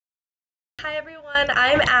Hi everyone,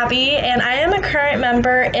 I'm Abby and I am a current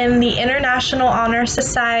member in the International Honor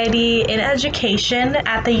Society in Education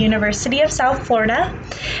at the University of South Florida.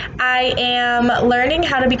 I am learning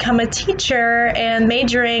how to become a teacher and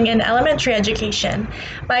majoring in elementary education.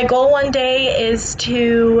 My goal one day is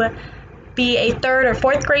to be a third or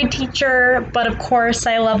fourth grade teacher, but of course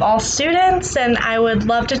I love all students and I would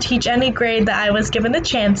love to teach any grade that I was given the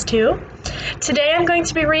chance to. Today I'm going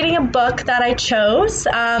to be reading a book that I chose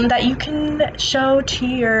that you can show to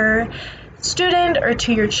your student or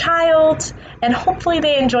to your child, and hopefully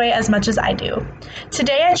they enjoy it as much as I do.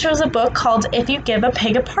 Today I chose a book called If You Give a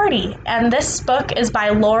Pig a Party, and this book is by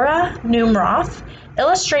Laura Numeroff,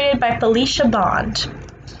 illustrated by Felicia Bond.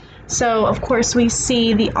 So, of course, we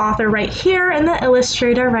see the author right here and the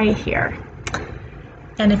illustrator right here.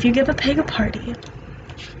 And if you give a pig a party.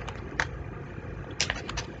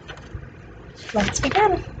 Let's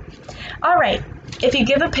begin. All right, if you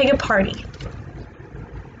give a pig a party.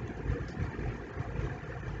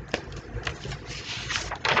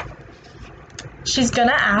 She's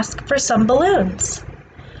gonna ask for some balloons.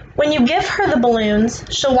 When you give her the balloons,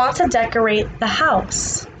 she'll want to decorate the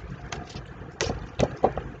house.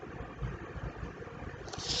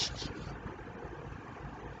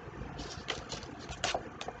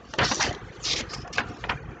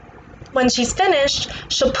 When she's finished,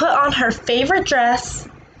 she'll put on her favorite dress.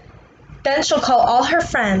 Then she'll call all her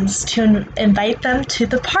friends to invite them to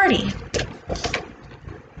the party.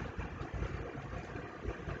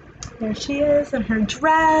 There she is in her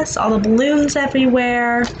dress, all the balloons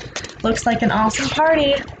everywhere. Looks like an awesome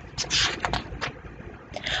party.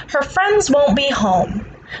 Her friends won't be home,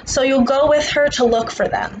 so you'll go with her to look for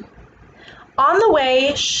them. On the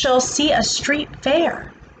way, she'll see a street fair.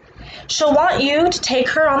 She'll want you to take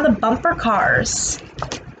her on the bumper cars.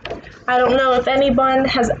 I don't know if anyone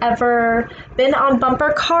has ever been on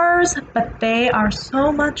bumper cars, but they are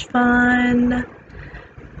so much fun.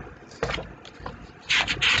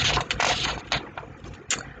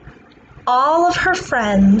 All of her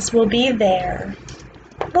friends will be there.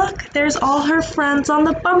 Look, there's all her friends on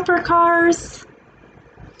the bumper cars.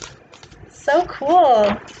 So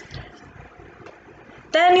cool.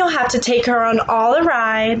 Then you'll have to take her on all the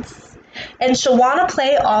rides. And she'll want to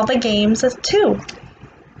play all the games too.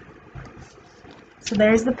 So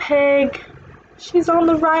there's the pig. She's on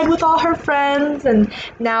the ride with all her friends, and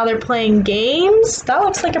now they're playing games. That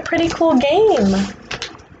looks like a pretty cool game.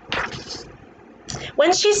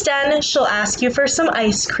 When she's done, she'll ask you for some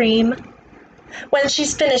ice cream. When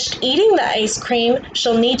she's finished eating the ice cream,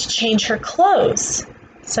 she'll need to change her clothes.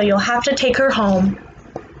 So you'll have to take her home.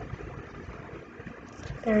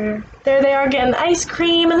 There they are getting ice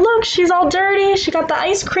cream, and look, she's all dirty. She got the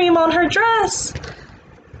ice cream on her dress.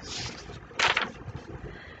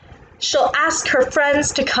 She'll ask her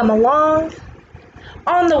friends to come along.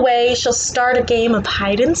 On the way, she'll start a game of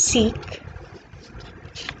hide and seek.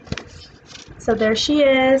 So there she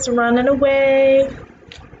is, running away,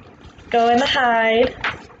 going to hide.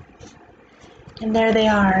 And there they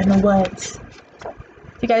are in the woods.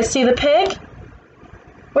 You guys see the pig?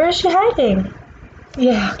 Where is she hiding?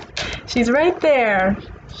 Yeah, she's right there.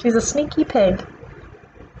 She's a sneaky pig.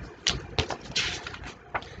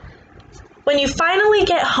 When you finally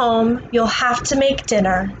get home, you'll have to make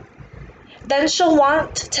dinner. Then she'll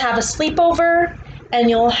want to have a sleepover, and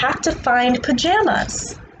you'll have to find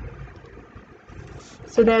pajamas.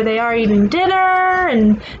 So there they are eating dinner,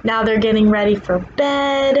 and now they're getting ready for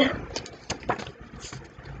bed.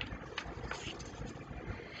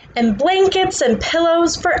 And blankets and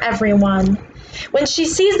pillows for everyone. When she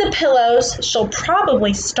sees the pillows, she'll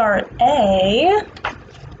probably start Uh-oh,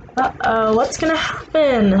 what's gonna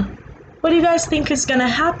happen? What do you guys think is gonna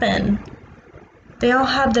happen? They all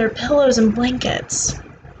have their pillows and blankets.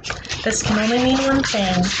 This can only mean one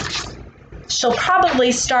thing. She'll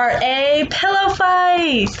probably start a pillow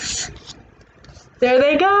fight. There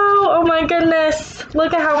they go. Oh my goodness.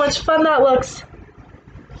 Look at how much fun that looks.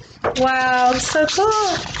 Wow, so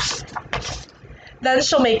cool. Then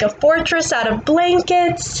she'll make a fortress out of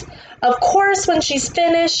blankets. Of course, when she's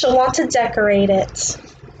finished, she'll want to decorate it.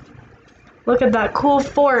 Look at that cool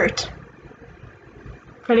fort.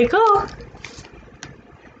 Pretty cool.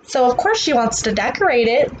 So, of course, she wants to decorate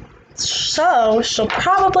it. So, she'll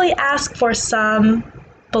probably ask for some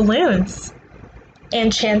balloons.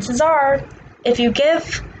 And chances are, if you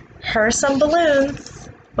give her some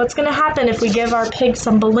balloons, what's going to happen if we give our pig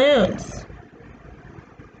some balloons?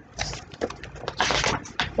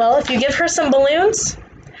 Well, if you give her some balloons,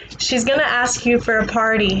 she's gonna ask you for a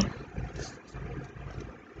party.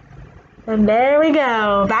 And there we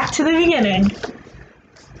go, back to the beginning.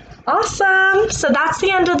 Awesome. So that's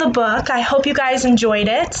the end of the book. I hope you guys enjoyed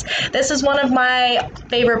it. This is one of my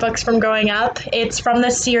favorite books from growing up. It's from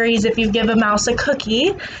the series If You Give a Mouse a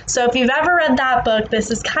Cookie. So if you've ever read that book,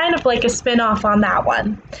 this is kind of like a spin-off on that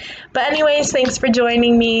one. But anyways, thanks for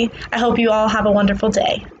joining me. I hope you all have a wonderful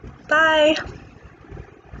day. Bye.